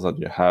capital that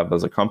you have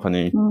as a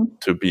company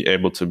to be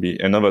able to be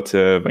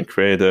innovative and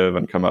creative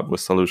and come up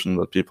with solutions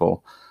that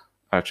people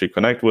actually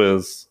connect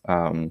with.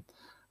 And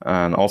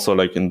also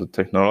like in the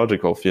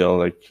technological field,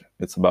 like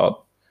it's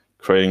about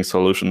creating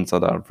solutions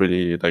that are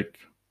really like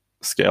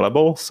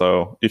scalable.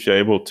 So if you're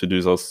able to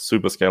do those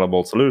super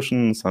scalable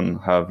solutions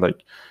and have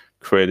like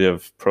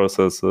creative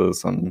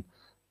processes and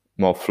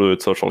more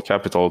fluid social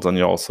capital, then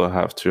you also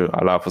have to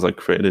allow for that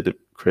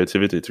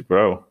creativity to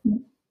grow.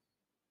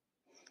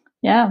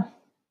 Yeah.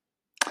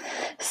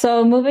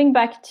 So moving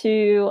back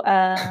to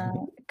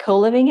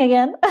co-living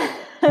again.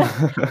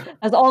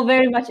 That's all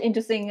very much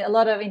interesting, a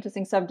lot of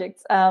interesting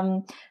subjects.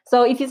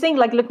 So if you think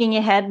like looking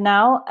ahead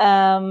now,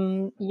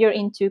 you're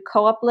into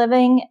co-op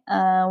living.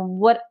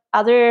 What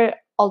other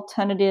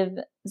alternative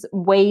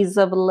ways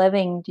of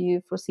living do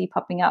you foresee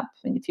popping up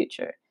in the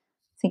future?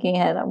 Thinking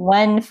ahead,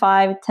 1,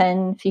 5,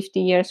 10, 50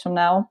 years from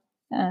now,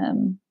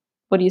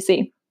 what do you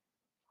see?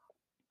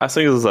 I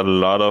think there's a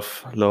lot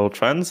of little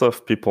trends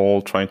of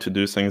people trying to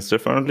do things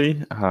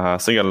differently. I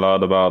think a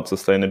lot about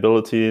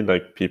sustainability,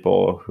 like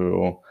people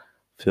who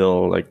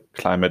feel like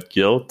climate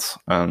guilt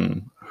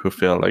and who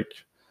feel like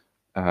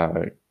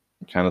kind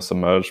of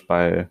submerged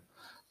by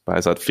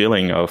that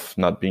feeling of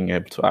not being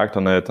able to act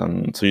on it.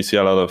 And so you see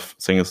a lot of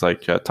things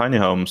like tiny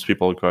homes,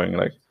 people going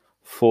like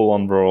full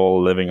on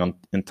rural, living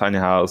in tiny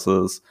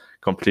houses,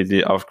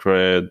 completely off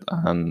grid,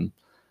 and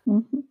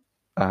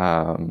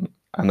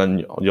and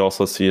then you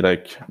also see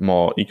like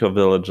more eco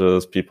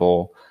villages,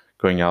 people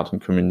going out in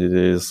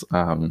communities.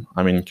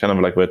 I mean, kind of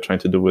like we're trying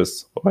to do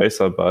with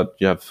Oasa, but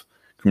you have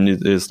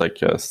communities like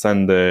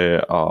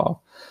Sende or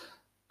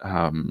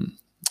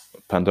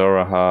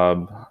Pandora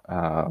Hub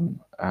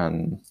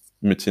and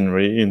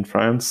Mutinerie in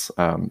France.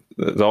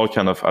 They're all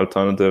kind of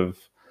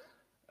alternative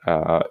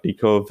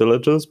eco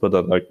villages, but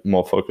they're like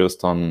more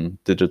focused on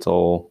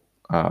digital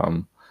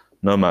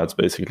nomads,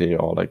 basically,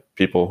 or like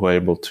people who are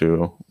able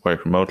to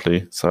work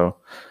remotely. So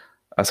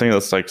I think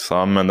that's like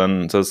some, and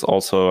then there's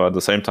also at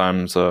the same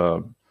time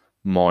the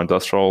more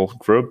industrial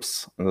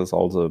groups. There's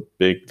all the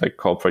big like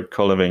corporate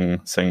co-living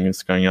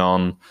things going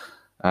on.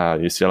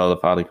 You see a lot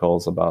of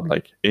articles about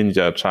like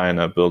India,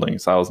 China building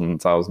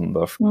thousands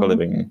of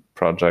co-living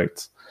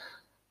projects,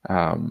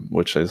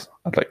 which is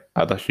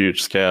at a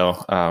huge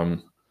scale.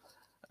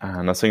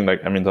 And I think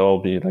like, I mean, there will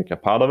be like a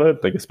part of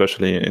it, like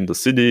especially in the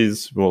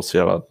cities, we'll see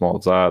a lot more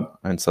of that.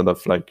 Instead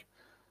of like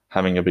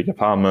having a big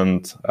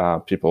apartment,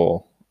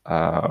 people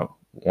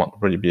won't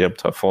really be able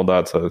to afford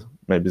that. So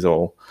maybe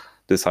they'll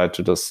decide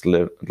to just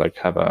live, like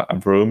have a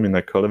room in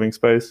a co-living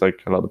space,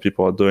 like a lot of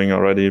people are doing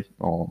already,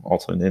 or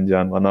also in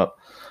India and whatnot.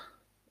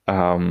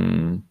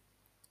 And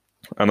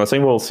I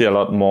think we'll see a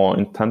lot more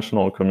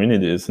intentional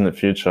communities in the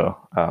future,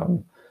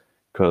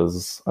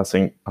 because I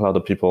think a lot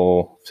of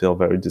people feel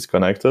very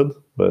disconnected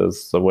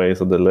with the ways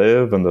that they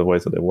live and the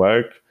ways that they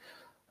work.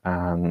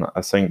 And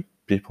I think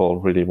people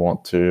really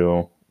want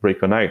to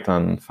reconnect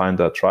and find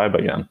their tribe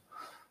again.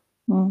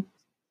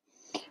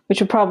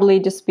 Which will probably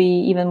just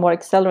be even more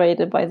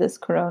accelerated by this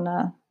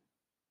corona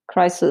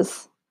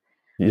crisis.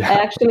 Yeah,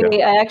 I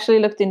actually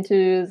looked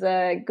into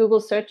the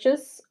Google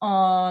searches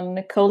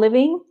on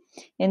co-living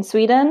in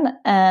Sweden,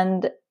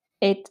 and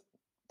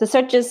the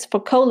searches for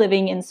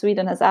co-living in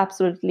Sweden has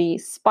absolutely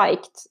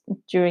spiked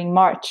during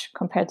March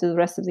compared to the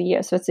rest of the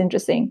year. So it's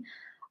interesting.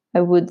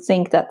 I would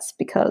think that's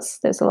because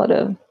there's a lot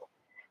of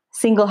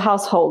single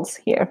households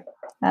here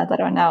that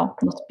are now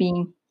not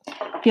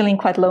feeling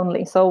quite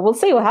lonely. So we'll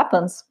see what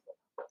happens.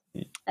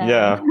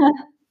 Yeah,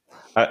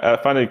 I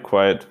find it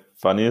quite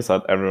funny is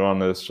that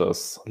everyone is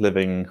just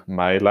living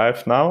my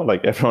life now.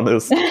 Like everyone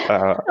is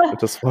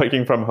just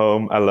working from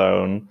home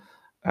alone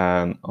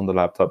and on the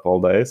laptop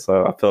all day.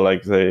 So I feel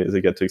like they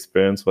get to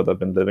experience what I've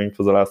been living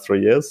for the last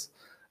 3 years.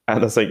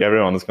 And I think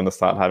everyone is going to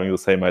start having the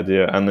same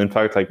idea. And in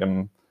fact, like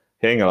I'm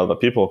hearing a lot of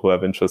people who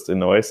have interest in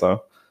Oasa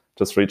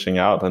just reaching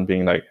out and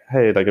being like,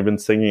 hey, like I've been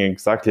thinking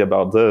exactly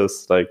about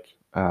this. Like,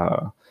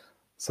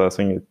 so I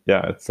think,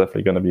 it's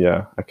definitely going to be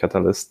a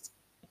catalyst.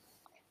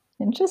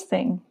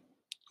 Interesting.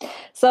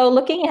 So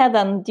looking ahead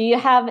then, do you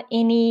have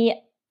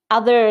any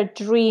other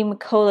dream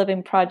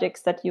co-living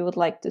projects that you would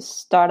like to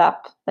start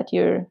up that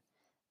you're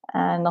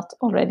not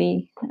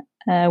already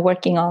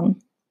working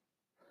on?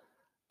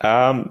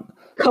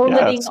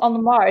 Co-living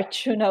on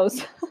March, who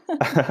knows?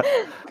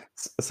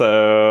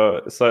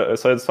 So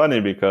it's funny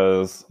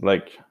because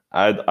like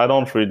I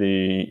don't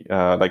really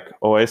like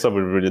Oasa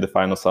would really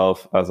define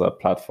ourselves as a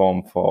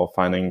platform for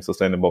finding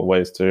sustainable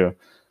ways to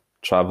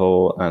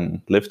travel and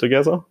live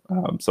together.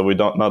 So we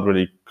not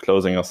really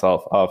closing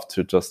ourselves off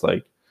to just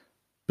like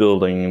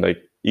building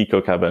like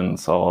eco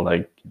cabins or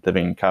like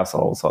living in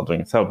castles or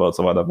doing sailboats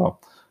or whatever.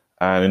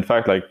 And in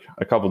fact, like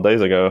a couple of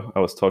days ago, I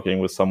was talking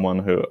with someone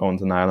who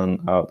owns an island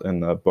out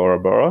in Bora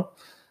Bora,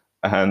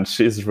 and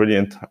she's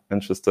really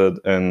interested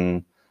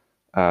in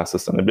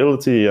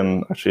sustainability,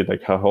 and actually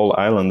like her whole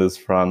island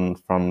is run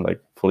from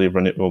like fully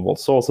renewable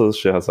sources.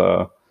 She has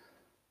a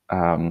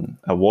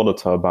water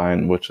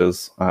turbine which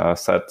is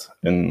set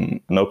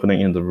in an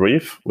opening in the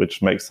reef,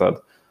 which makes that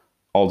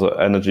all the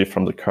energy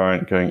from the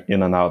current going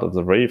in and out of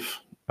the reef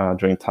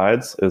during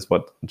tides is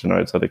what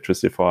generates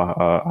electricity for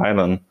our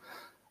island.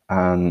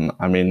 And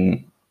I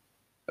mean,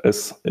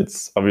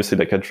 it's obviously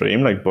like a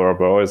dream. Like Bora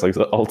Bora is like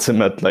the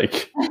ultimate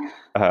like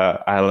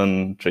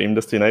island dream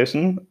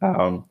destination.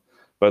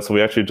 But so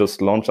we actually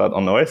just launched that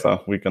on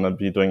Oasa. We're gonna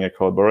be doing a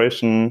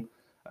collaboration.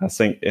 I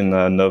think in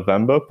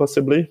November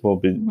possibly we'll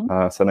be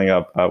setting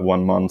up a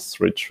 1 month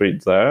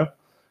retreat there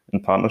in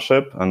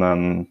partnership, and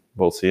then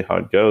we'll see how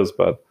it goes.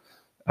 But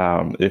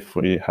if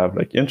we have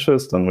like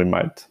interest, then we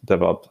might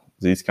develop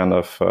these kind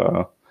of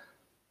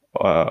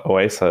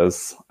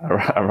oases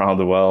around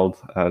the world,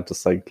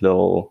 just like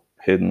little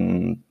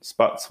hidden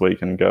spots where you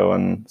can go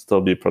and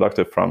still be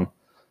productive from.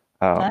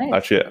 Nice.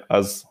 Actually,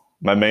 as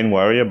my main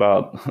worry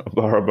about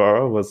Bora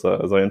Bora was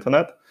the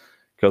internet,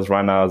 because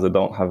right now they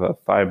don't have a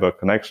fiber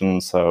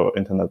connection, so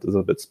internet is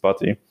a bit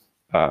spotty.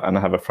 And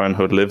I have a friend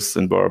who lives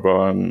in Bora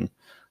Bora, and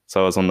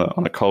so I was on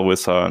a call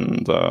with her,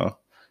 and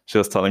she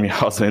was telling me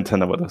how the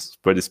internet was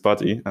pretty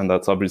spotty, and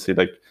that's obviously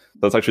like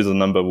that's actually the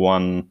number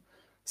one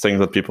thing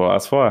that people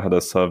ask for. I had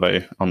a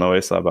survey on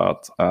Oasa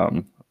about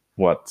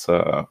what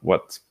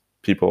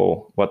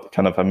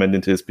kind of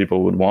amenities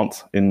people would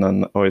want in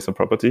an Oasa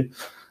property,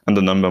 and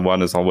the number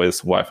one is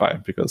always Wi-Fi,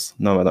 because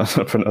nomad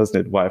entrepreneurs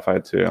need Wi-Fi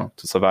to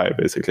survive,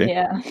 basically.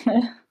 Yeah.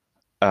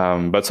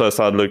 But so I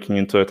started looking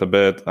into it a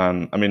bit,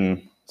 and I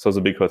mean, so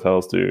the big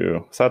hotels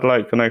do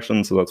satellite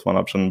connections, so that's one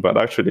option. But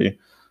actually,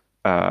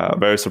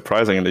 very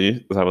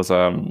surprisingly, there was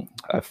a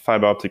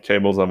fiber optic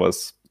cable that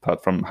was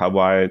put from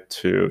Hawaii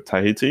to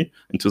Tahiti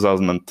in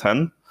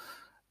 2010.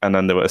 And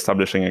then they were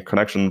establishing a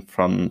connection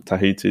from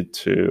Tahiti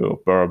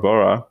to Bora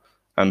Bora.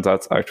 And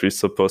that's actually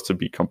supposed to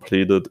be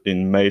completed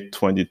in May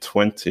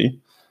 2020.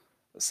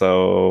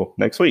 So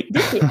next week.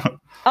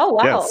 Oh,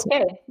 wow. Yes.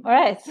 Okay. All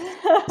right.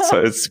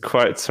 So it's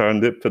quite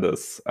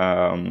serendipitous.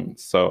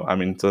 So, I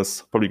mean,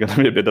 there's probably going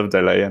to be a bit of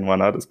delay and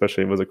whatnot,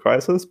 especially with a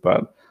crisis.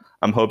 But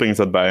I'm hoping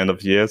that by end of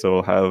the year, they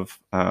will have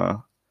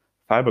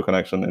fiber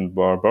connection in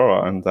Bora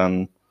Bora. And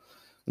then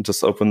it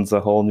just opens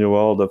a whole new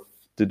world of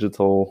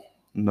digital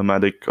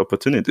nomadic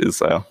opportunities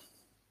there.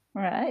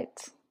 Right.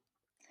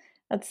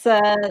 That's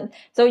so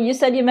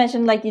you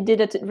mentioned like you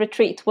did a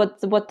retreat. What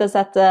does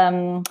that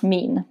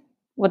mean?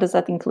 What does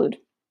that include?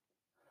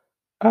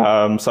 So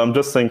I'm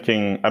just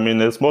thinking, I mean,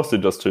 it's mostly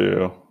just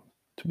to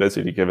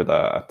basically give it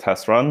a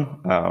test run.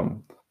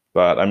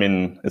 But I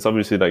mean, it's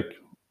obviously like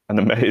an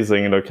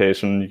amazing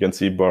location. You can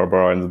see Bora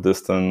Bora in the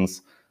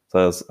distance.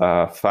 There's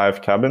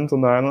 5 cabins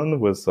on the island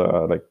with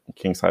like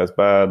king size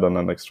bed and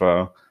an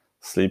extra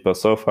sleeper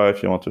sofa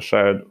if you want to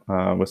share it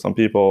with some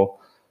people.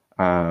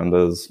 And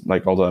there's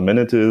like all the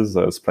amenities.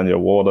 There's plenty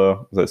of water.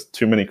 There's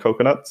too many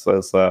coconuts.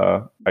 There's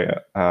a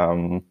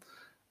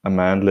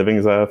man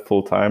living there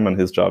full time, and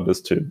his job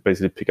is to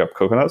basically pick up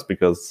coconuts,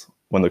 because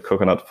when the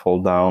coconut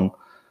fall down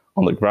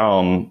on the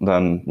ground,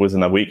 then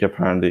within a week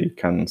apparently you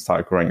can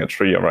start growing a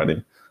tree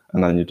already,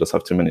 and then you just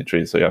have too many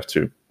trees, so you have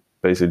to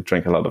basically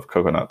drink a lot of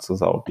coconuts. So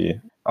that would be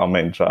our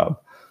main job.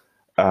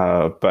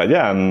 But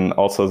yeah, and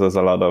also there's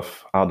a lot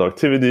of outdoor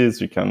activities.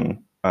 You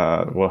can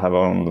we'll have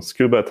our own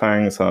scuba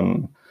tanks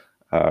and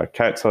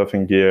kite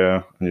surfing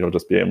gear, and you'll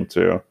just be able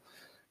to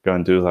go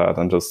and do that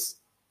and just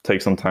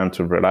take some time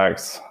to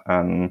relax.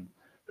 And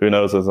who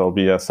knows if there'll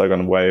be a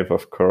second wave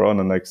of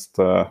Corona next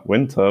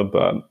winter.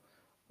 But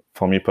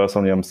for me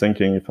personally, I'm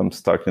thinking if I'm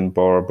stuck in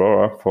Bora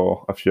Bora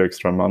for a few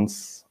extra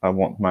months, I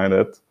won't mind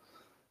it.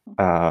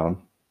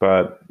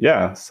 But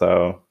yeah,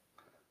 so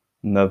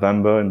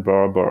November in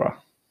Bora Bora.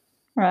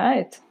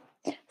 Right.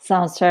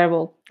 Sounds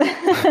terrible.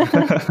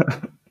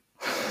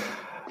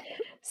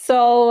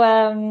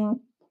 So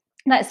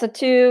nice. So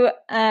to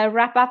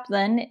wrap up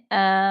then,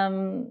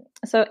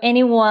 so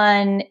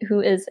anyone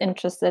who is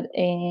interested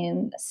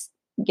in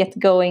get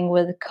going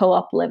with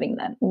co-op living,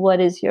 then what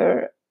is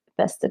your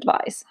best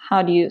advice?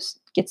 How do you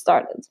get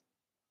started?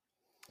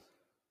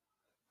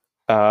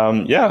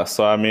 Yeah,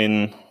 so I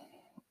mean,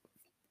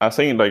 I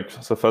think like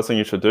the first thing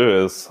you should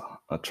do is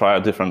try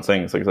out different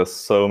things. Like there's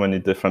so many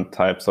different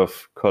types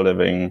of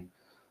co-living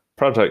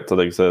projects that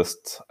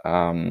exist.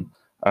 And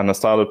I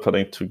started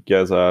putting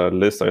together a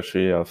list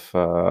actually of,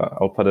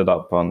 I'll put it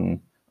up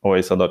on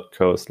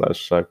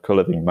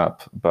oasa.co/co-living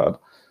map. But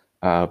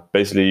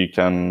basically you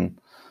can,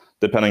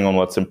 depending on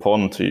what's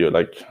important to you,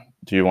 like,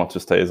 do you want to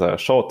stay there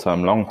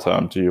short-term,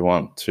 long-term? Do you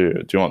want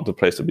the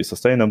place to be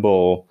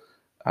sustainable?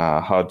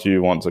 How do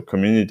you want the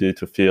community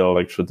to feel?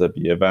 Like, should there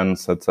be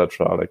events,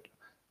 etc.? Like,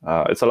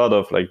 it's a lot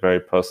of like very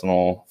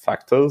personal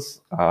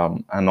factors,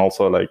 and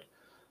also like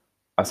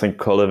I think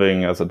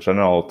co-living as a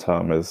general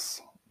term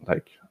is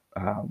like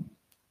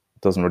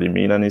doesn't really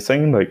mean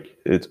anything. Like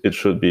it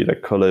should be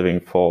like co-living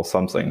for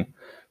something.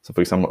 So,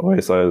 for example,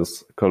 Oasa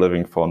is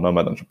co-living for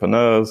nomad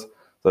entrepreneurs.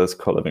 There's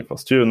co-living for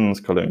students,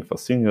 co-living for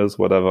seniors,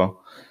 whatever.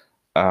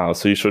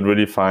 So you should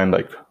really find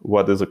like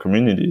what is a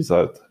community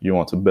that you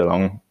want to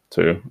belong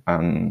to,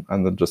 and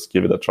then just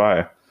give it a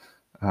try.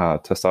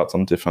 Test out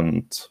some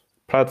different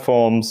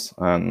platforms,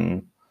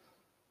 and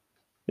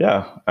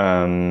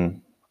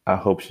I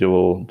hope you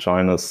will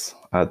join us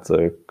at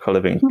the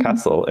Co-Living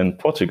Castle in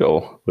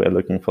Portugal. We're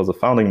looking for the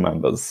founding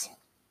members.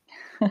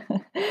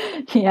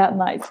 Yeah,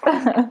 nice.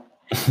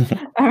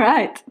 All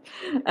right.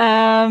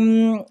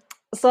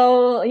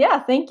 So yeah,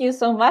 thank you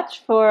so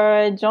much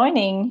for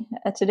joining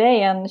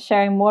today and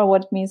sharing more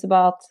what it means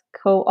about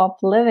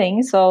co-op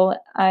living. So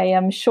I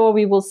am sure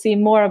we will see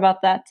more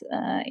about that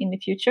in the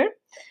future.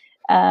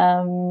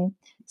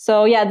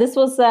 So yeah, this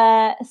was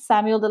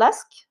Samuel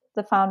Delesque,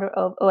 the founder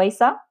of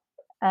Oasa.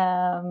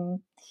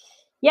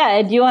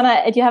 Yeah, do you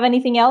have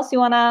anything else you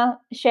wanna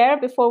share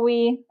before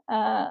we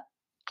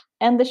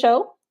end the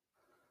show?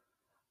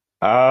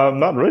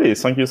 Not really.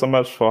 Thank you so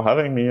much for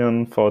having me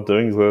and for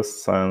doing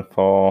this and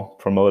for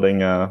promoting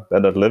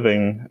better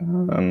living.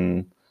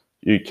 And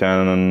you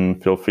can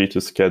feel free to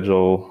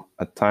schedule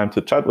a time to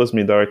chat with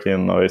me directly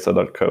on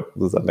oasa.co.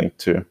 There's a link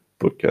to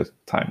book a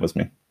time with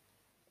me.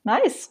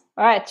 Nice.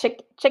 All right,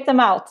 check them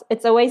out.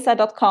 It's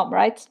oasa.com,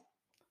 right?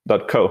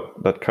 .co.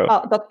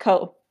 Oh,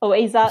 .co.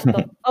 Oasa.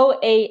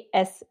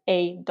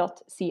 oasa.co.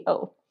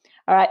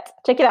 All right,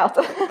 check it out.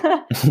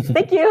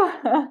 Thank you.